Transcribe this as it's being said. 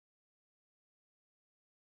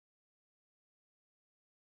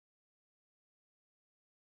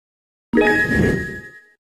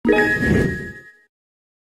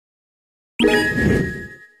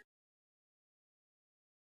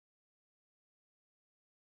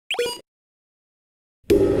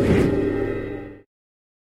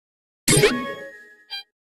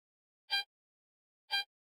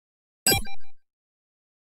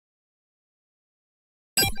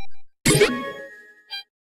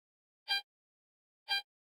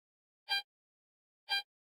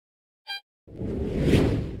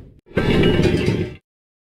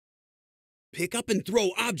Pick up and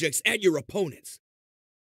throw objects at your opponents.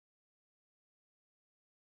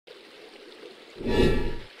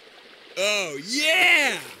 Oh,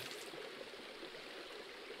 yeah!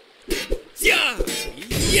 Yeah!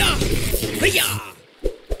 Yeah! Yeah!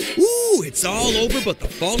 Ooh, it's all over but the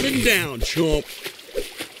falling down, chump.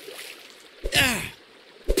 Ah!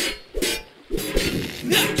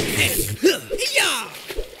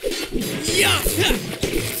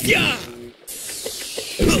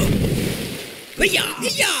 Yeah!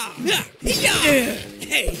 Yeah! Yeah!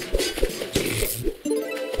 Hey!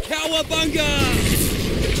 Cowabunga!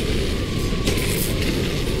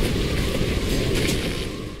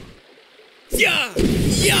 Yeah!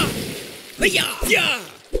 Yeah! Yeah! Yeah!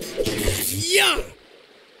 Yeah!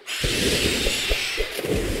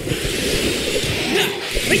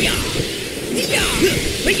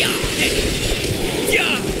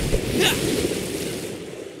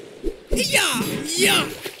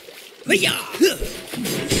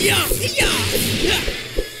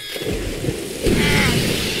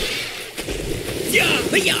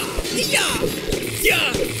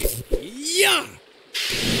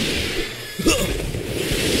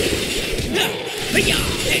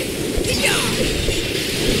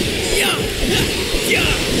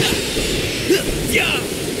 Yeah! Yeah!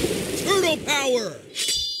 Turtle power!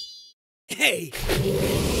 Hey!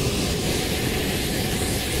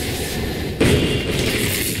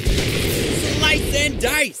 Slice and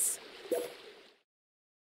dice!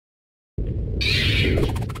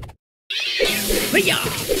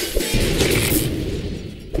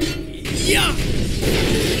 Yeah!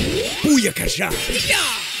 Booyakasha!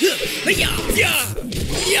 Yeah!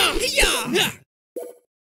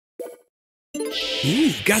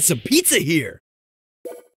 Ooh, got some pizza here!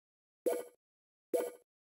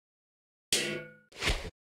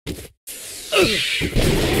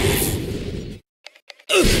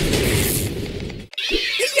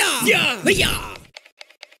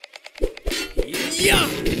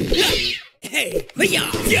 Hey!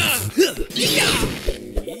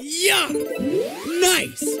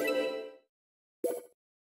 Nice!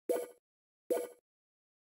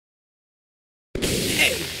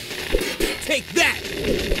 Hey! Take that!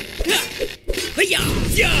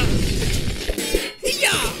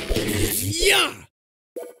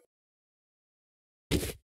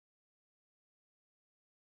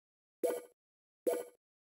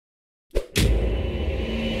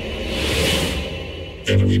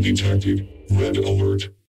 Enemy detected. Red alert.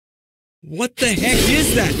 What the heck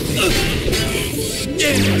is that?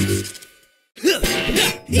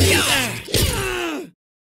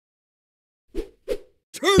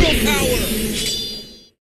 Turtle power!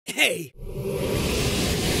 Hey!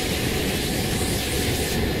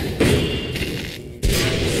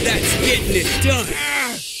 That's getting it done!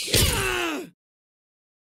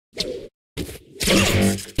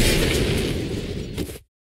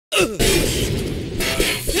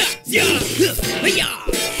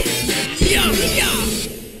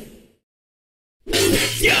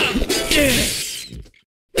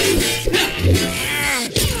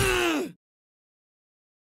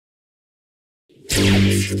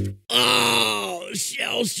 Oh,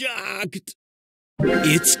 shell-shocked!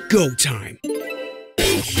 It's go time!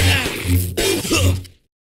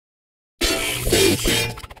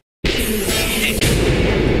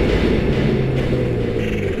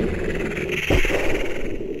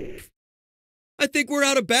 I think we're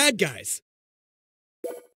out of bad guys.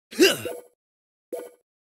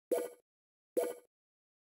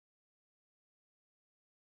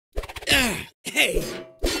 Hey!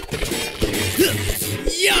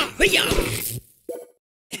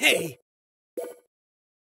 Hey!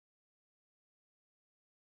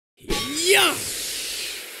 Yeah!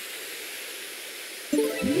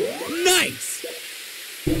 Nice!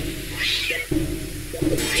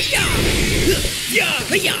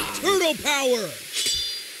 Turtle power!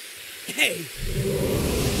 Hey!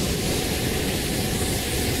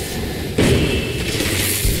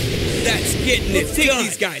 That's getting it done! Take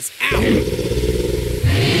these guys out!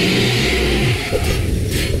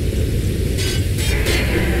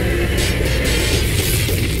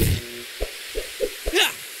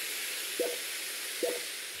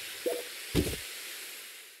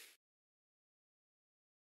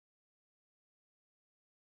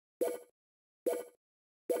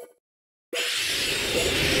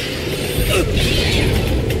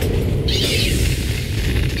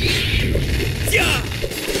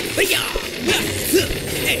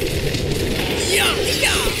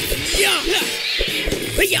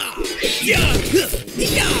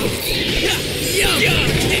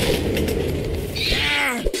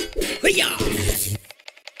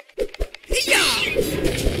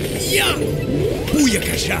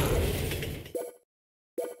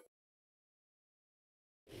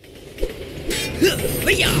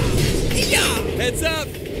 Heads up!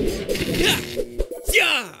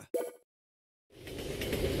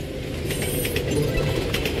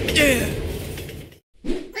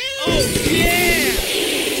 Oh yeah!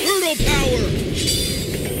 Turtle power!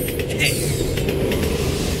 Hey!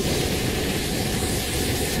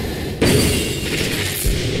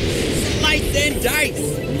 Slice and dice!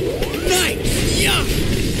 Nice! Yeah!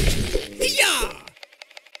 Yeah!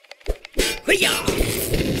 Yeah!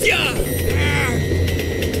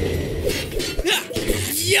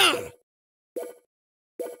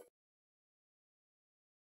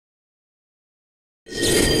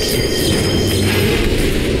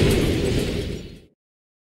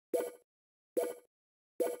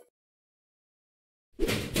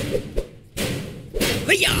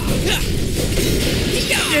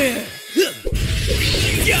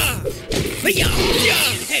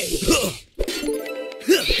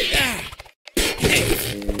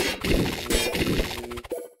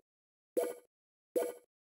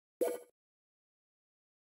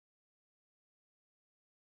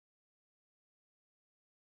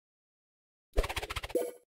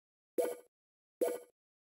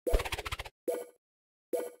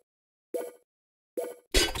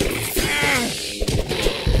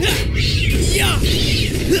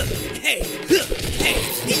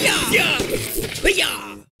 Yeah!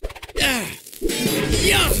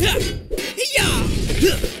 Yeah!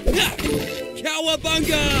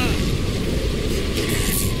 Cowabunga!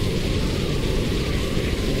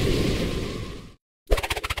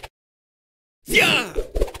 Yeah!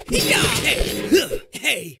 Yeah!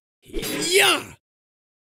 Hey! Yeah!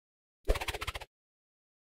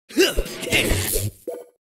 Hey!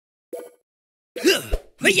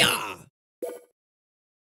 Yeah!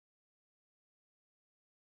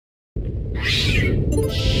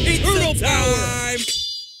 Turtle power!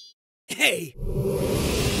 Hey!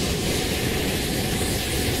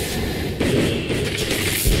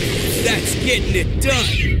 That's getting it done!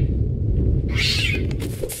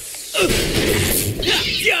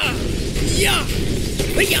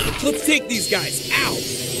 Let's take these guys out!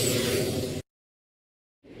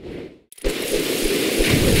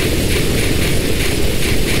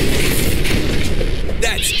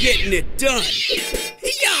 That's getting it done!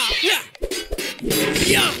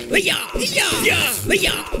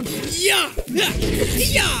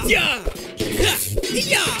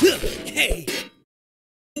 Hey!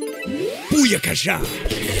 Booyakasha!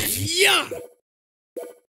 Yeah!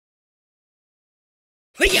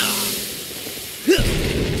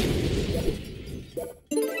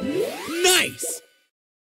 Nice!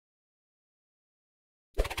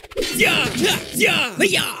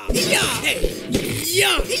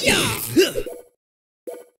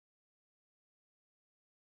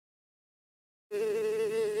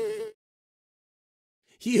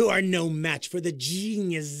 You are no match for the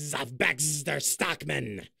genius of Baxter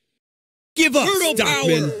Stockman. Give up, Turtle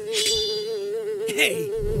Stockman! power! Hey!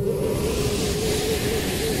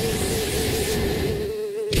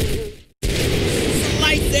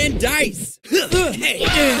 Slice and dice! Hey!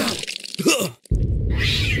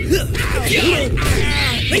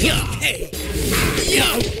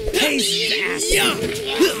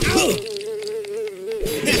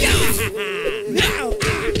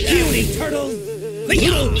 Puny turtles!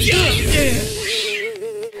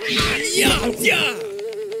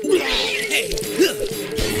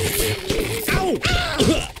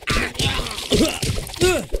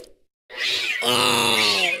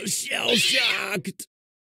 Oh, shell-shocked!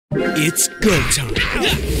 It's go time!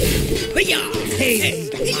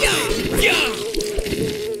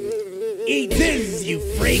 Eat this, you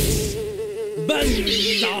freaks!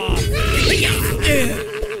 Buzz off!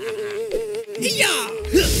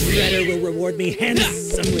 Shredder will reward me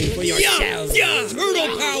handsomely for your shells.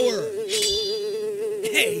 Turtle power!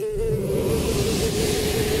 Hey!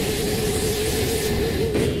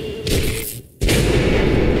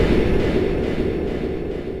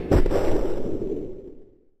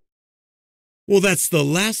 Well, that's the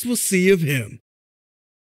last we'll see of him.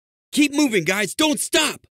 Keep moving, guys. Don't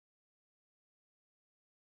stop.